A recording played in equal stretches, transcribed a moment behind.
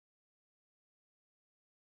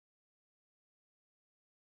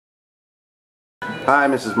Hi,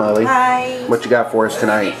 Mrs. Mully. Hi. What you got for us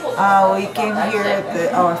tonight? We came here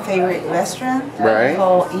at our favorite restaurant Right.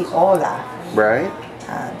 called Iola. Right.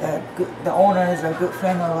 The owner is a good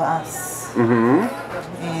friend of us.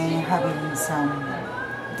 Mm-hmm. And having some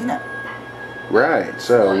dinner. Right.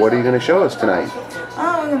 So, what are you going to show us tonight?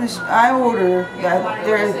 I order. Yeah,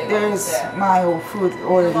 there's my food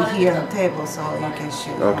already here on the table, so you can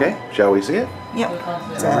show. Okay. Shall we see it? Yep.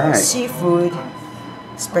 It's Alright. seafood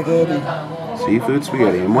spaghetti. Seafood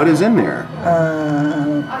spaghetti. And what is in there?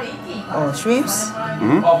 Shrimps.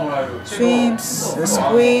 Mm-hmm. Shrimps,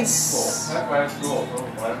 squids.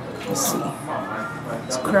 Let's see.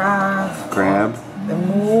 It's crab. Crab. The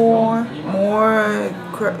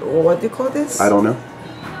what do you call this? I don't know.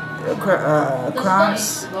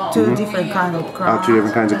 Crabs. Two different kind of crabs. Two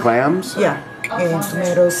different kinds of clams? Yeah. And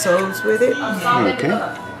tomato sauce with it. Okay.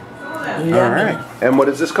 Yummy. Alright. And what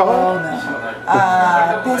is this called?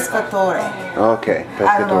 Pescatoria. Okay.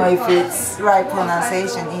 I don't know Pescatoria. if it's right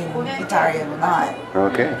pronunciation in Italian or not.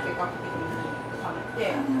 Okay.